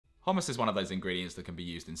Hummus is one of those ingredients that can be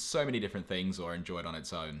used in so many different things or enjoyed on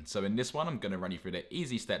its own. So in this one, I'm going to run you through the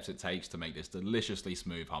easy steps it takes to make this deliciously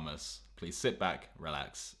smooth hummus. Please sit back,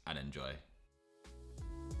 relax, and enjoy.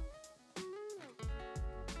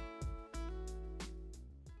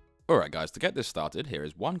 Alright guys, to get this started, here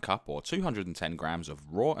is 1 cup or 210 grams of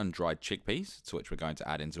raw and dried chickpeas, to which we're going to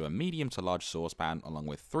add into a medium to large saucepan along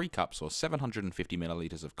with 3 cups or 750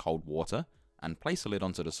 milliliters of cold water, and place a lid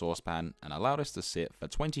onto the saucepan and allow this to sit for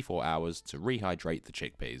 24 hours to rehydrate the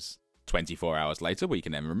chickpeas. 24 hours later, we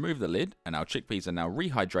can then remove the lid, and our chickpeas are now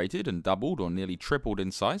rehydrated and doubled or nearly tripled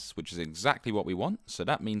in size, which is exactly what we want, so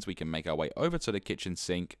that means we can make our way over to the kitchen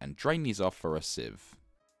sink and drain these off for a sieve.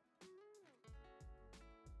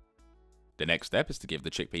 The next step is to give the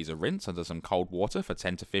chickpeas a rinse under some cold water for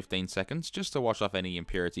 10 to 15 seconds just to wash off any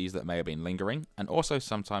impurities that may have been lingering, and also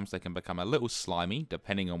sometimes they can become a little slimy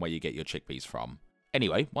depending on where you get your chickpeas from.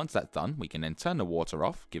 Anyway, once that's done, we can then turn the water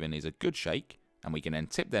off, giving these a good shake, and we can then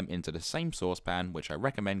tip them into the same saucepan, which I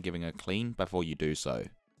recommend giving a clean before you do so.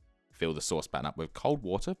 Fill the saucepan up with cold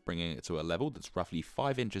water, bringing it to a level that's roughly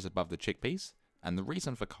 5 inches above the chickpeas. And the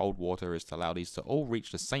reason for cold water is to allow these to all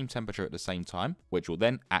reach the same temperature at the same time, which will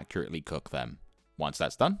then accurately cook them. Once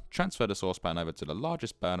that's done, transfer the saucepan over to the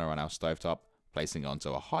largest burner on our stovetop, placing it onto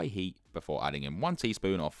a high heat before adding in 1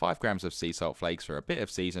 teaspoon or 5 grams of sea salt flakes for a bit of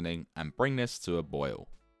seasoning, and bring this to a boil.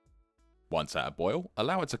 Once at a boil,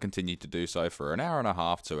 allow it to continue to do so for 1.5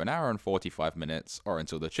 hours to 1 hour and 45 minutes, or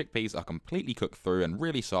until the chickpeas are completely cooked through and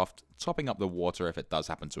really soft, topping up the water if it does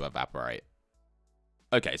happen to evaporate.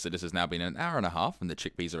 Okay, so this has now been 1.5 hours and the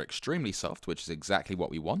chickpeas are extremely soft, which is exactly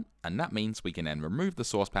what we want, and that means we can then remove the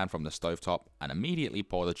saucepan from the stovetop and immediately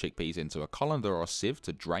pour the chickpeas into a colander or sieve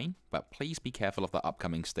to drain, but please be careful of the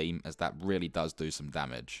upcoming steam as that really does do some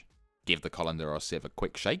damage. Give the colander or sieve a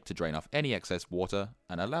quick shake to drain off any excess water,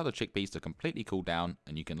 and allow the chickpeas to completely cool down,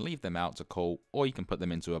 and you can leave them out to cool, or you can put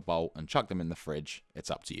them into a bowl and chuck them in the fridge.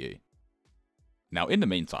 It's up to you. Now in the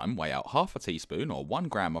meantime, weigh out 1/2 teaspoon or 1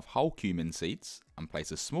 gram of whole cumin seeds, and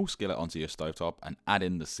place a small skillet onto your stovetop and add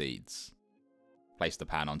in the seeds. Place the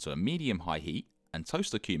pan onto a medium-high heat, and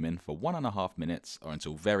toast the cumin for 1.5 minutes or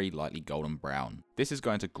until very lightly golden brown. This is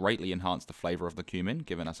going to greatly enhance the flavour of the cumin,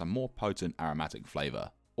 giving us a more potent aromatic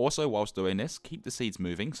flavour. Also, whilst doing this, keep the seeds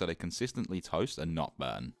moving so they consistently toast and not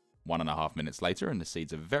burn. 1.5 minutes later, and the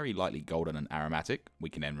seeds are very lightly golden and aromatic,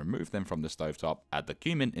 we can then remove them from the stovetop, add the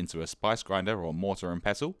cumin into a spice grinder or mortar and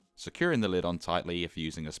pestle, securing the lid on tightly if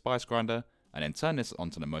using a spice grinder, and then turn this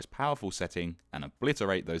onto the most powerful setting and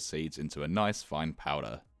obliterate those seeds into a nice fine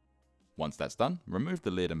powder. Once that's done, remove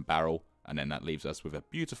the lid and barrel, and then that leaves us with a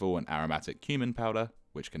beautiful and aromatic cumin powder,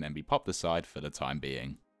 which can then be popped aside for the time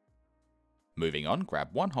being. Moving on,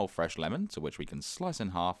 grab 1 whole fresh lemon, to which we can slice in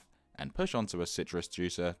half, and push onto a citrus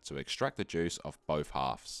juicer to extract the juice of both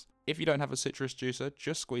halves. If you don't have a citrus juicer,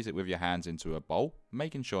 just squeeze it with your hands into a bowl,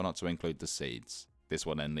 making sure not to include the seeds. This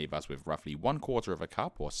will then leave us with roughly 1/4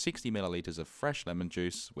 cup or 60 milliliters of fresh lemon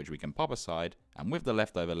juice, which we can pop aside, and with the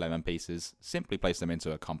leftover lemon pieces, simply place them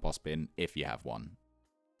into a compost bin if you have one.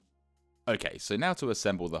 Okay, so now to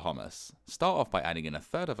assemble the hummus. Start off by adding in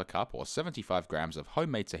 1/3 cup or 75 grams of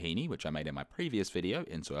homemade tahini, which I made in my previous video,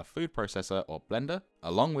 into a food processor or blender,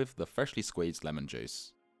 along with the freshly squeezed lemon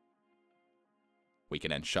juice. We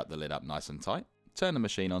can then shut the lid up nice and tight, turn the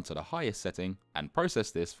machine onto the highest setting, and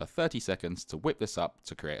process this for 30 seconds to whip this up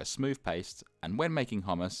to create a smooth paste, and when making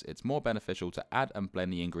hummus, it's more beneficial to add and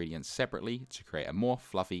blend the ingredients separately to create a more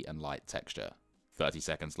fluffy and light texture. 30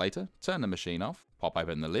 seconds later, turn the machine off, pop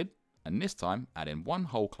open the lid, and this time add in 1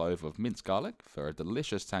 whole clove of minced garlic for a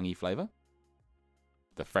delicious tangy flavour,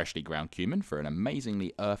 the freshly ground cumin for an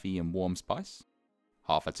amazingly earthy and warm spice,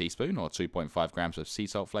 1/2 teaspoon or 2.5 grams of sea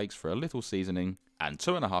salt flakes for a little seasoning, and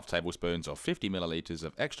 2.5 tablespoons or 50 milliliters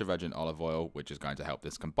of extra virgin olive oil, which is going to help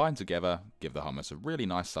this combine together, give the hummus a really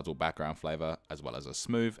nice subtle background flavour, as well as a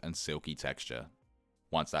smooth and silky texture.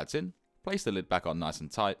 Once that's in, place the lid back on nice and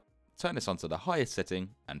tight, turn this onto the highest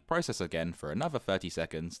setting, and process again for another 30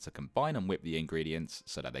 seconds to combine and whip the ingredients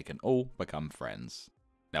so that they can all become friends.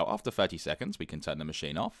 Now after 30 seconds, we can turn the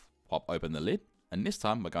machine off, pop open the lid, and this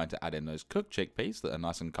time we're going to add in those cooked chickpeas that are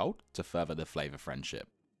nice and cold to further the flavour friendship.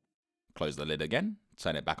 Close the lid again,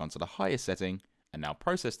 turn it back onto the highest setting, and now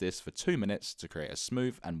process this for 2 minutes to create a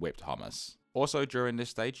smooth and whipped hummus. Also during this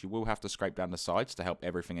stage, you will have to scrape down the sides to help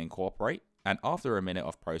everything incorporate, and after a minute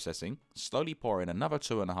of processing, slowly pour in another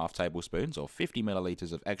 2.5 tablespoons or 50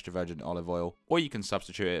 milliliters of extra virgin olive oil, or you can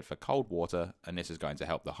substitute it for cold water, and this is going to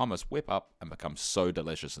help the hummus whip up and become so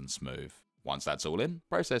delicious and smooth. Once that's all in,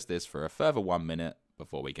 process this for a further 1 minute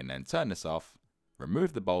before we can then turn this off,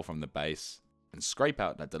 remove the bowl from the base, and scrape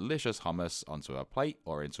out the delicious hummus onto a plate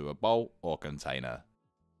or into a bowl or container.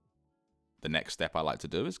 The next step I like to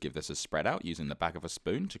do is give this a spread out using the back of a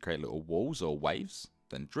spoon to create little walls or waves,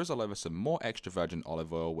 then drizzle over some more extra virgin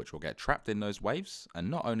olive oil which will get trapped in those waves and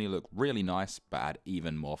not only look really nice but add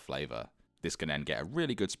even more flavour. This can then get a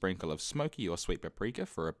really good sprinkle of smoky or sweet paprika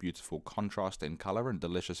for a beautiful contrast in colour and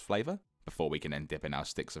delicious flavour, before we can then dip in our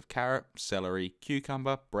sticks of carrot, celery,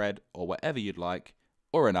 cucumber, bread or whatever you'd like,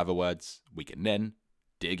 or in other words, we can then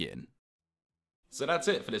dig in. So that's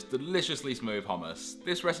it for this deliciously smooth hummus.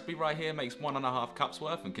 This recipe right here makes 1.5 cups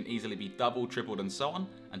worth and can easily be doubled, tripled and so on.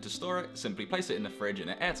 And to store it, simply place it in the fridge in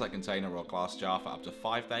an airtight container or glass jar for up to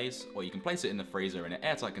 5 days, or you can place it in the freezer in an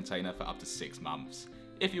airtight container for up to 6 months.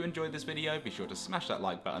 If you enjoyed this video, be sure to smash that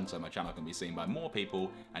like button so my channel can be seen by more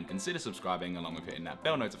people, and consider subscribing along with hitting that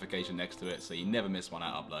bell notification next to it so you never miss one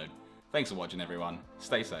I upload. Thanks for watching everyone,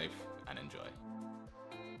 stay safe and enjoy.